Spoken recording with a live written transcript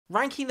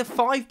ranking the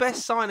 5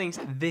 best signings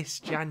this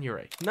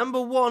January.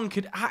 Number 1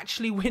 could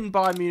actually win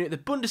Bayern Munich the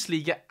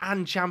Bundesliga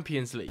and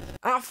Champions League.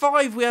 At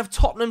 5, we have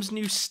Tottenham's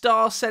new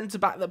star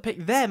centre-back that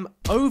picked them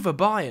over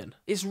Bayern.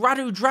 It's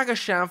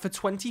Dragusin for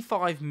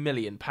 £25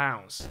 million.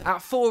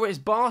 At 4, it's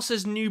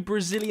Barca's new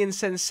Brazilian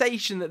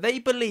sensation that they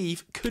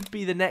believe could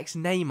be the next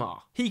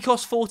Neymar. He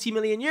costs €40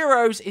 million,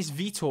 it's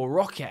Vitor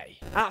Roque.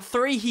 At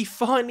 3, he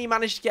finally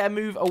managed to get a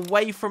move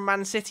away from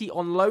Man City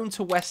on loan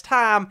to West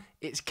Ham.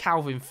 It's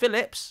Kalvin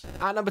Phillips.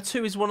 At number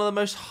 2 is one of the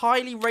most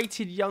highly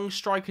rated young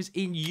strikers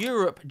in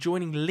Europe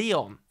joining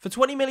Lyon. For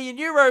 €20 million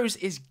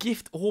is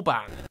Gift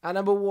Orban. At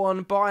number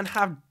 1, Bayern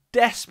have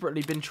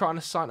desperately been trying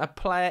to sign a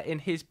player in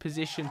his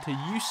position to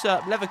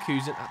usurp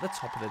Leverkusen at the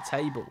top of the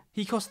table.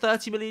 He costs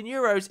 €30 million,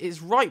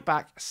 it's right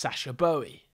back Sacha Boey.